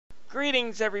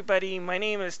Greetings everybody, my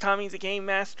name is Tommy the Game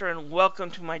Master and welcome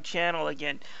to my channel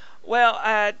again. Well,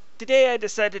 today I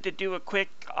decided to do a quick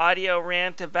audio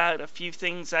rant about a few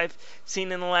things I've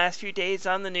seen in the last few days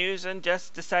on the news and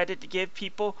just decided to give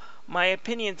people my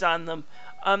opinions on them.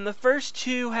 The first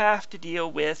two have to deal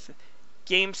with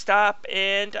Gamestop,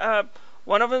 and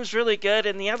one of them's really good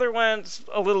and the other one's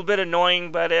a little bit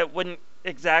annoying, but it wouldn't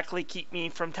exactly keep me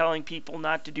from telling people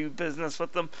not to do business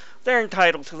with them. They're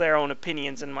entitled to their own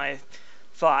opinions and my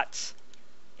thoughts.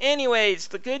 Anyways,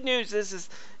 the good news is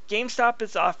GameStop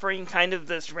is offering kind of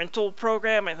this rental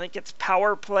program. I think it's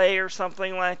Power Play or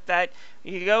something like that.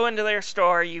 You go into their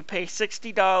store, you pay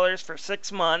 $60 for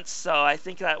 6 months, so I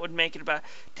think that would make it about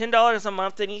 $10 a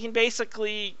month, and you can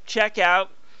basically check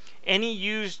out any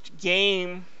used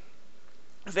game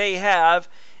they have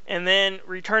and then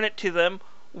return it to them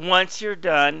once you're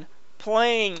done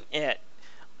playing it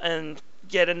and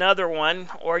get another one,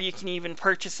 or you can even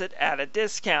purchase it at a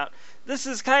discount. This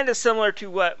is kind of similar to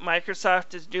what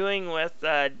Microsoft is doing with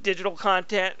digital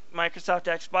content. Microsoft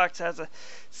Xbox has a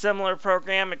similar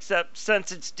program, except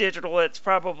since it's digital, it's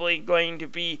probably going to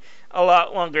be a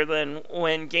lot longer than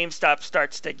when GameStop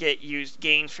starts to get used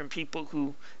games from people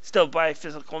who still buy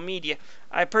physical media.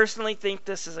 I personally think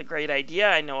this is a great idea.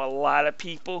 I know a lot of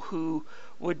people who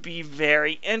would be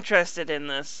very interested in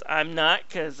this. I'm not,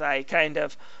 because I kind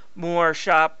of more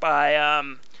shop by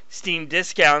Steam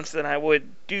discounts than I would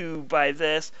do by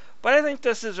this, but I think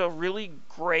this is a really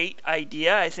great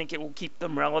idea. I think it will keep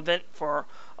them relevant for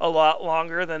a lot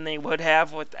longer than they would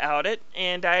have without it,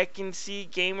 and I can see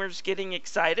gamers getting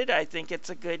excited. I think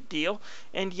it's a good deal,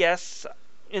 and yes,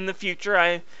 in the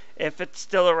future, if it's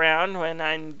still around when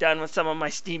I'm done with some of my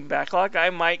Steam backlog, I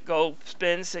might go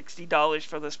spend $60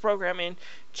 for this program and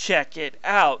check it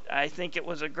out. I think it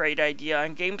was a great idea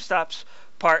on GameStop's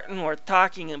part and worth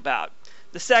talking about.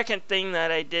 The second thing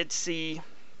that I did see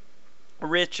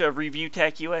Rich of Review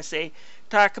Tech USA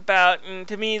talk about, and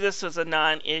to me this was a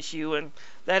non-issue, and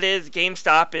that is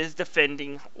GameStop is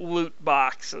defending loot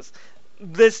boxes.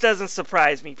 This doesn't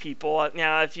surprise me, people.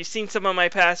 Now, if you've seen some of my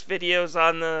past videos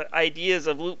on the ideas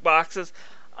of loot boxes,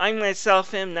 I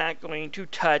myself am not going to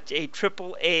touch a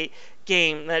AAA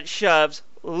game that shoves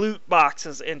loot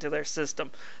boxes into their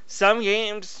system. Some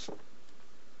games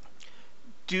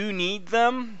do need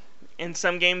them, and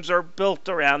some games are built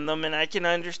around them, and I can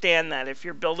understand that. If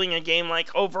you're building a game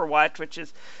like Overwatch, which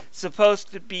is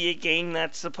supposed to be a game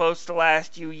that's supposed to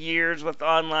last you years with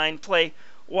online play,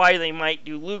 why they might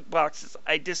do loot boxes.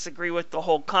 I disagree with the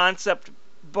whole concept,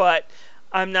 but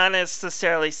I'm not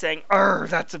necessarily saying,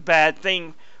 that's a bad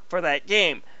thing for that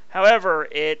game. However,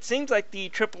 it seems like the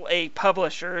AAA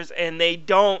publishers, and they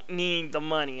don't need the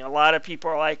money. A lot of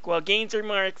people are like, well, games are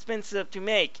more expensive to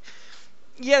make.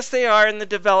 Yes, they are in the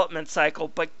development cycle,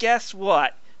 but guess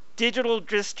what? Digital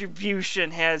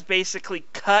distribution has basically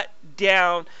cut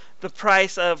down the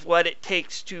price of what it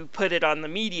takes to put it on the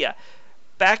media.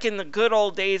 Back in the good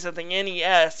old days of the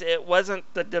NES, it wasn't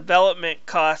the development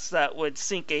costs that would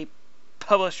sink a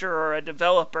publisher or a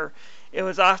developer. It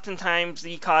was oftentimes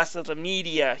the cost of the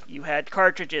media. You had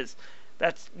cartridges.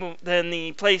 Then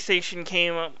the PlayStation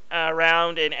came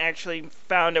around and actually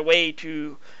found a way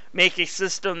to make a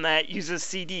system that uses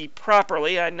CD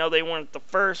properly. I know they weren't the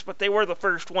first, but they were the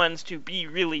first ones to be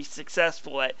really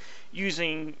successful at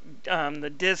using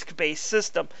the disc-based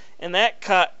system, and that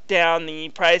cut down the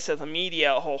price of the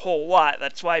media a whole lot.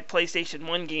 That's why PlayStation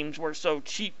 1 games were so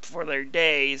cheap for their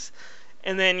days.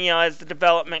 And then, as the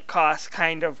development costs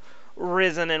kind of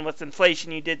risen, and with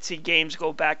inflation, you did see games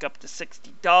go back up to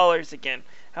 $60 again.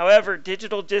 However,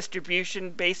 digital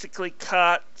distribution basically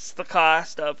cuts the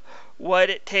cost of what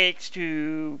it takes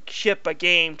to ship a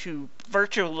game to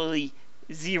virtually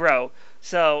zero.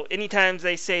 So anytime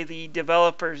they say the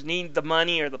developers need the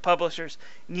money or the publishers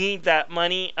need that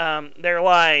money, they're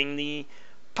lying. The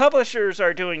publishers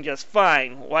are doing just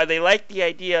fine. Why they like the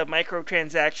idea of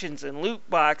microtransactions and loot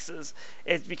boxes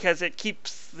is because it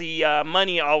keeps the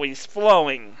money always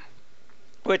flowing,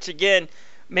 which again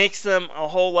makes them a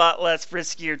whole lot less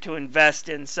riskier to invest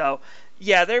in. So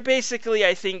yeah, they're basically,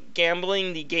 I think,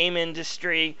 gambling the game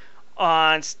industry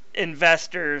on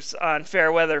investors, on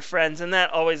fair weather friends, and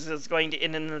that always is going to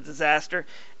end in a disaster.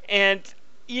 And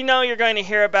you're going to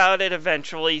hear about it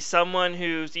eventually. Someone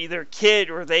who's either kid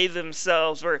or they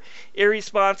themselves were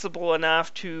irresponsible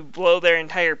enough to blow their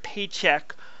entire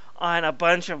paycheck on a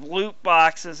bunch of loot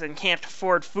boxes and can't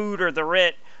afford food or the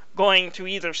rent, going to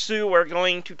either sue or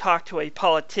going to talk to a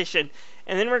politician,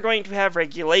 and then we're going to have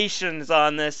regulations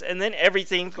on this, and then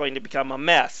everything's going to become a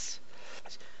mess.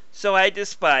 So I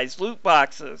despise loot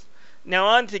boxes. Now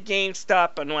on to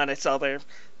GameStop and what I saw there.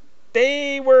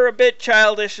 They were a bit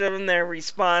childish in their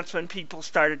response when people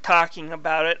started talking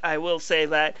about it, I will say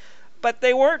that. But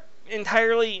they weren't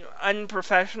entirely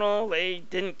unprofessional. They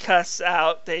didn't cuss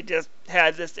out. They just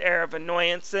had this air of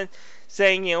annoyance and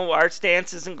saying, our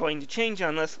stance isn't going to change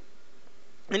on this.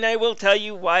 And I will tell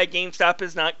you why GameStop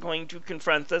is not going to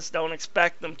confront this. Don't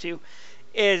expect them to.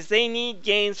 Is they need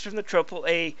games from the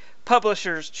AAA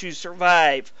publishers to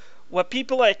survive. What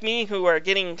people like me who are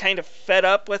getting kind of fed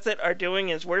up with it are doing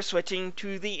is we're switching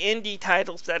to the indie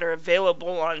titles that are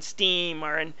available on Steam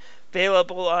or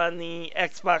available on the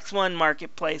Xbox One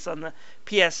marketplace, on the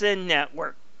PSN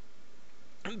network,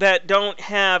 that don't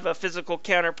have a physical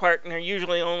counterpart and are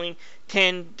usually only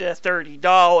 $10 to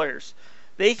 $30.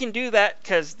 They can do that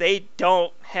because they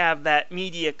don't have that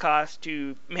media cost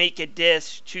to make a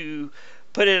disc, to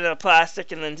put it in a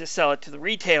plastic and then just sell it to the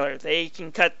retailer. They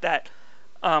can cut that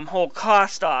whole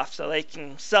cost off so they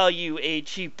can sell you a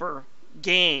cheaper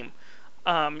game.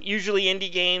 Usually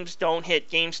indie games don't hit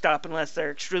GameStop unless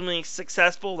they're extremely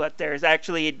successful, that there's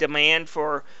actually a demand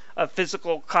for a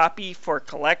physical copy for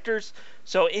collectors.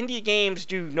 So indie games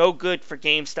do no good for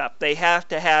GameStop. They have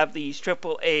to have these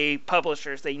AAA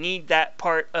publishers. They need that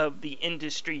part of the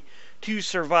industry to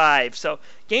survive. So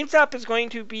GameStop is going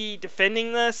to be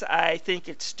defending this. I think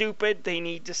it's stupid. They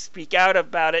need to speak out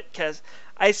about it because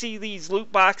I see these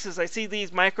loot boxes, I see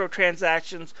these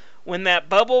microtransactions. When that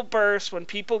bubble bursts, when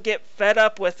people get fed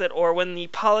up with it, or when the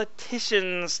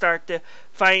politicians start to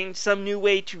find some new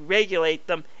way to regulate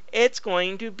them, it's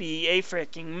going to be a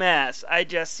freaking mess. I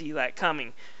just see that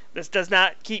coming. This does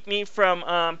not keep me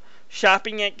from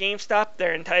shopping at GameStop.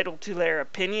 They're entitled to their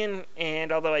opinion,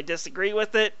 and although I disagree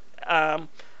with it,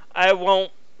 I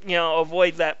won't,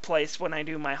 avoid that place when I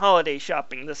do my holiday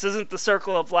shopping. This isn't the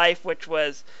Circle of Life, which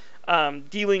was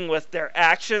dealing with their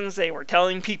actions. They were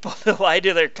telling people to lie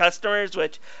to their customers,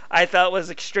 which I thought was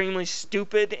extremely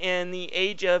stupid in the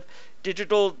age of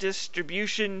digital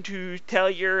distribution, to tell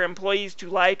your employees to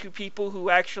lie to people who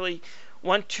actually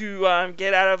want to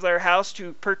get out of their house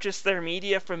to purchase their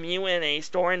media from you in a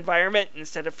store environment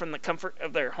instead of from the comfort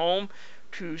of their home,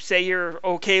 to say you're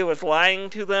okay with lying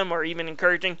to them or even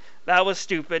encouraging. That was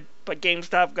stupid, but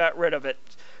GameStop got rid of it.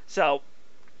 So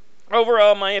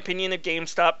overall, my opinion of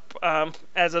GameStop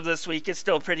as of this week is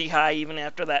still pretty high, even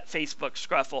after that Facebook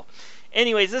scruffle.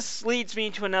 Anyways, this leads me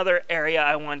to another area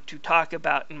I want to talk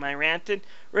about in my rant. And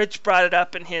Rich brought it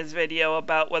up in his video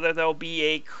about whether there'll be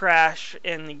a crash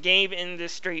in the game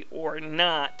industry or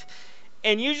not.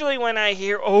 And usually when I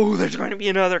hear, there's going to be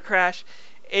another crash,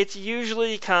 it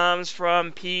usually comes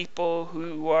from people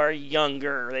who are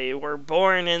younger. They were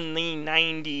born in the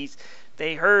 90s.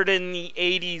 They heard in the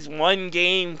 80s one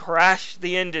game crashed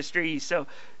the industry, so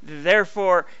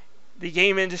therefore the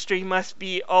game industry must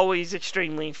be always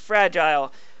extremely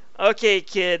fragile. Okay,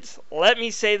 kids, let me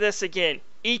say this again.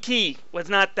 E.T. was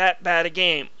not that bad a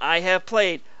game. I have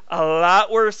played a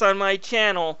lot worse on my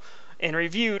channel and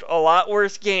reviewed a lot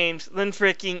worse games than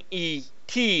fricking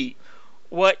E.T.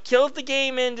 What killed the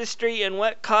game industry and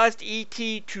what caused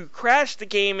E.T. to crash the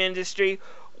game industry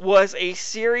was a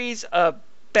series of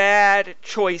bad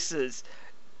choices.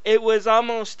 It was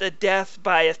almost a death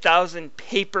by 1,000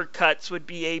 paper cuts would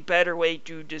be a better way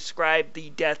to describe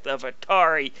the death of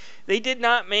Atari. They did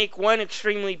not make one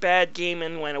extremely bad game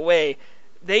and went away.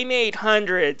 They made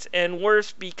hundreds, and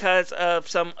worse, because of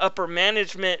some upper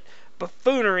management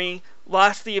buffoonery,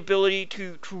 lost the ability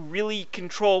to really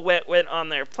control what went on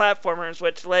their platformers,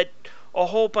 which led a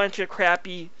whole bunch of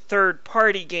crappy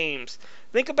third-party games.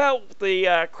 Think about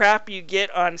the crap you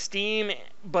get on Steam,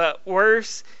 but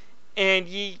worse, and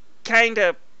you kind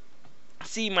of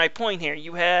see my point here.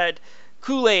 You had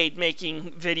Kool-Aid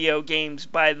making video games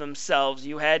by themselves.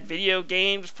 You had video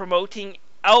games promoting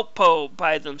Alpo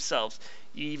by themselves.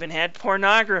 You even had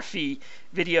pornography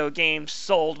video games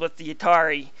sold with the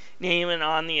Atari name and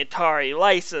on the Atari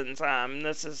license.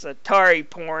 This is Atari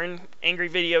porn. Angry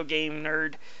Video Game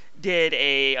Nerd did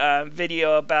a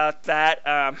video about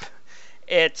that.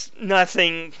 It's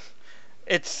nothing.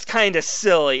 It's kind of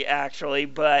silly, actually,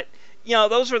 but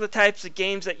those were the types of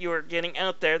games that you were getting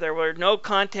out there. There were no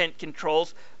content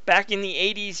controls. Back in the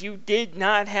 80s, you did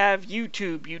not have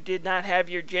YouTube. You did not have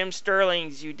your Jim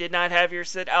Sterlings. You did not have your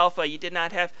Sid Alpha. You did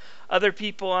not have other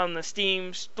people on the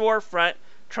Steam storefront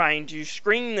trying to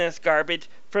screen this garbage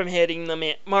from hitting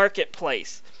the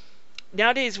marketplace.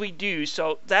 Nowadays we do,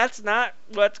 so that's not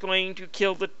what's going to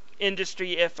kill the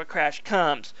industry if a crash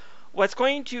comes. What's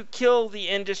going to kill the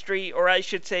industry, or I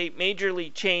should say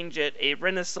majorly change it, a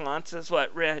renaissance is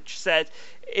what Rich said,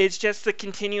 is just the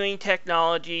continuing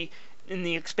technology, and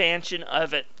the expansion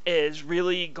of it is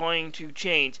really going to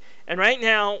change. And right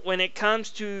now, when it comes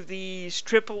to these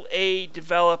AAA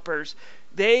developers,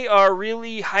 they are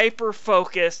really hyper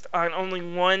focused on only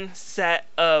one set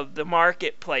of the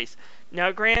marketplace.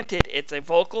 Now, granted, it's a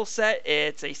vocal set,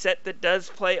 it's a set that does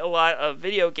play a lot of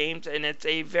video games, and it's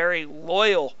a very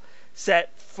loyal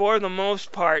set for the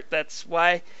most part. That's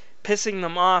why pissing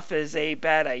them off is a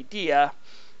bad idea.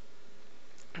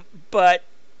 But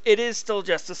it is still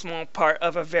just a small part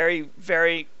of a very,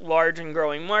 very large and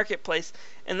growing marketplace,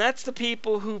 and that's the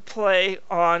people who play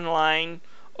online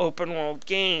open world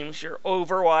games, your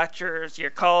Overwatchers,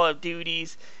 your Call of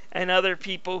Duties, and other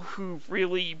people who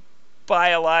really buy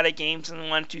a lot of games and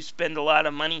want to spend a lot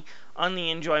of money on the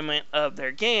enjoyment of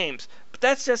their games. But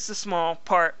that's just a small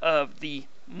part of the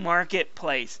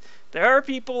marketplace. There are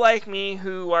people like me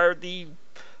who are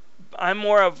I'm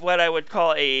more of what I would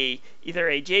call either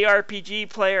a JRPG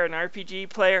player, an RPG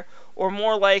player, or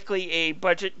more likely a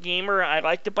budget gamer. I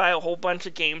like to buy a whole bunch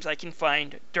of games I can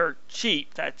find dirt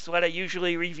cheap. That's what I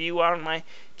usually review on my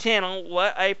channel,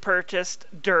 what I purchased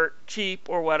dirt cheap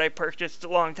or what I purchased a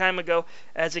long time ago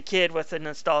as a kid with a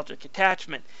nostalgic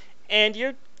attachment. And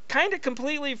you're kind of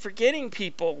completely forgetting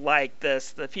people like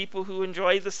this, the people who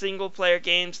enjoy the single player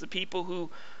games, the people who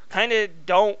kind of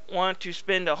don't want to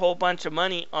spend a whole bunch of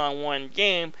money on one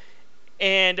game,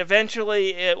 and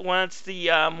eventually once the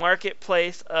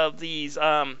marketplace of these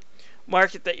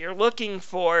market that you're looking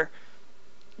for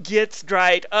gets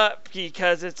dried up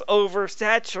because it's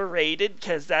oversaturated,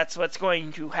 because that's what's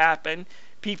going to happen.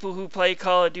 People who play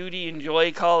Call of Duty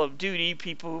enjoy Call of Duty.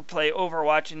 People who play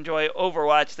Overwatch enjoy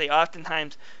Overwatch. They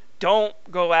oftentimes don't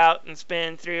go out and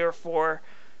spend 3 or 4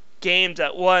 games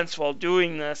at once while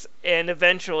doing this, and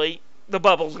eventually the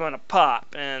bubble's going to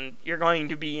pop and you're going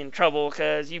to be in trouble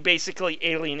because you basically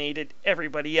alienated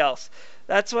everybody else.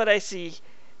 That's what I see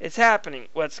is happening.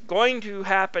 What's going to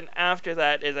happen after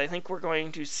that is I think we're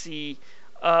going to see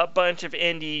a bunch of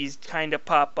indies kind of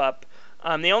pop up.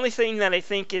 The only thing that I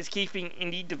think is keeping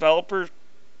indie developers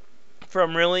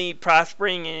from really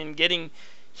prospering and getting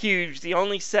huge, the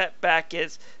only setback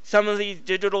is some of these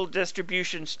digital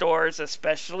distribution stores,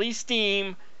 especially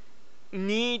Steam,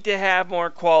 need to have more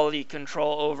quality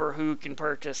control over who can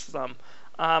purchase them.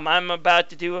 I'm about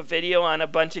to do a video on a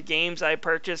bunch of games I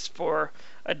purchased for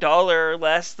 $1 or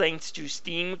less thanks to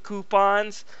Steam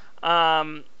coupons.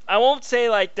 I won't say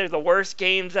like they're the worst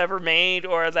games ever made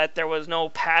or that there was no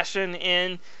passion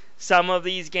in some of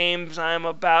these games I'm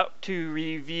about to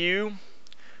review,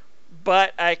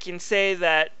 but I can say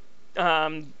that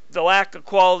the lack of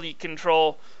quality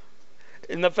control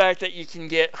and the fact that you can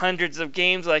get hundreds of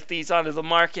games like these onto the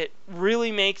market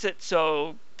really makes it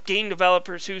so game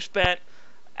developers who spent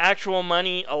actual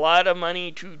money, a lot of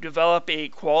money to develop a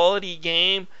quality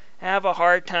game, have a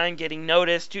hard time getting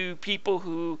noticed to people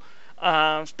who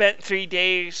spent 3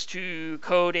 days to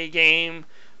code a game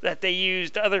that they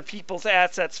used other people's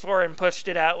assets for and pushed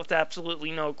it out with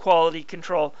absolutely no quality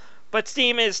control. But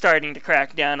Steam is starting to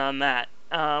crack down on that,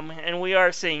 and we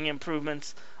are seeing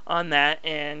improvements on that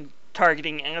and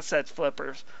targeting assets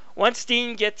flippers. Once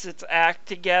Steam gets its act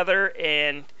together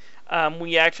and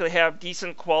we actually have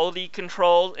decent quality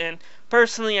control, and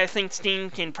personally I think Steam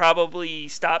can probably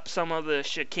stop some of the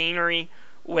chicanery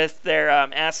with their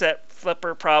asset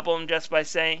flipper problem just by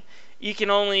saying you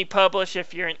can only publish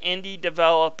if you're an indie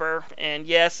developer. And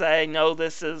yes, I know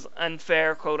this is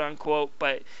unfair, quote unquote,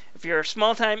 but if you're a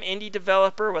small-time indie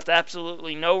developer with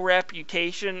absolutely no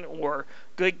reputation or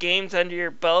good games under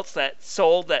your belts that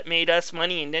sold, that made us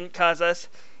money and didn't cause us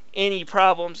any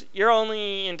problems, you're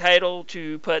only entitled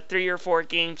to put 3 or 4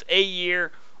 games a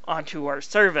year onto our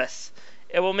service.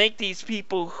 It will make these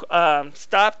people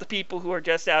stop the people who are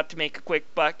just out to make a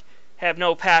quick buck, have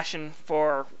no passion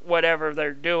for whatever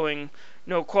they're doing,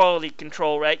 no quality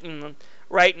control right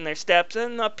in their steps,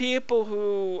 and the people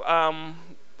who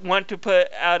want to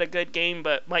put out a good game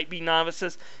but might be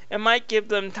novices, it might give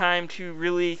them time to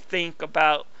really think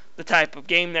about the type of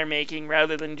game they're making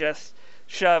rather than just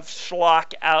shove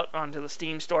schlock out onto the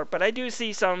Steam store. But I do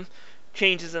see some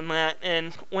changes in that,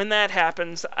 and when that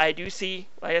happens, I do see,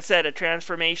 like I said, a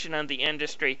transformation of the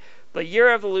industry. The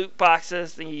year of the loot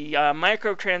boxes, the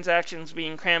microtransactions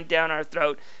being crammed down our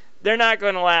throat, they're not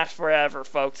going to last forever,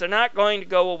 folks. They're not going to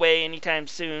go away anytime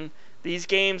soon. These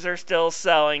games are still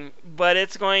selling, but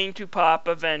it's going to pop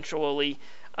eventually.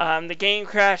 The game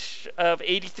crash of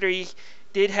 '83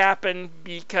 did happen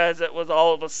because it was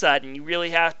all of a sudden. You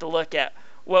really have to look at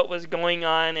what was going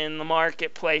on in the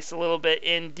marketplace a little bit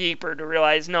in deeper to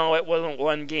realize, no, it wasn't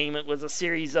one game, it was a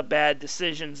series of bad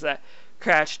decisions that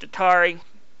crashed Atari.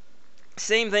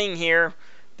 Same thing here.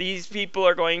 these people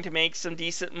are going to make some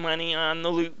decent money on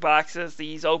the loot boxes.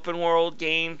 These open world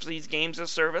games, these games of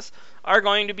service, are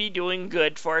going to be doing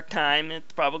good for a time.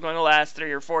 It's probably going to last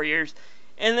 3 or 4 years,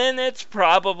 and then it's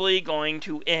probably going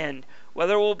to end.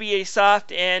 Whether it will be a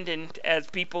soft end, and as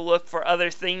people look for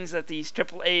other things that these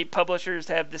AAA publishers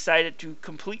have decided to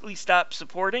completely stop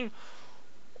supporting,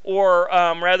 or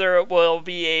rather it will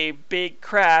be a big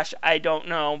crash, I don't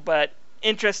know, but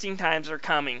interesting times are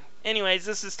coming. Anyways,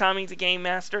 this is Tommy the Game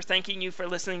Master, thanking you for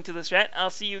listening to this chat.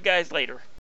 I'll see you guys later.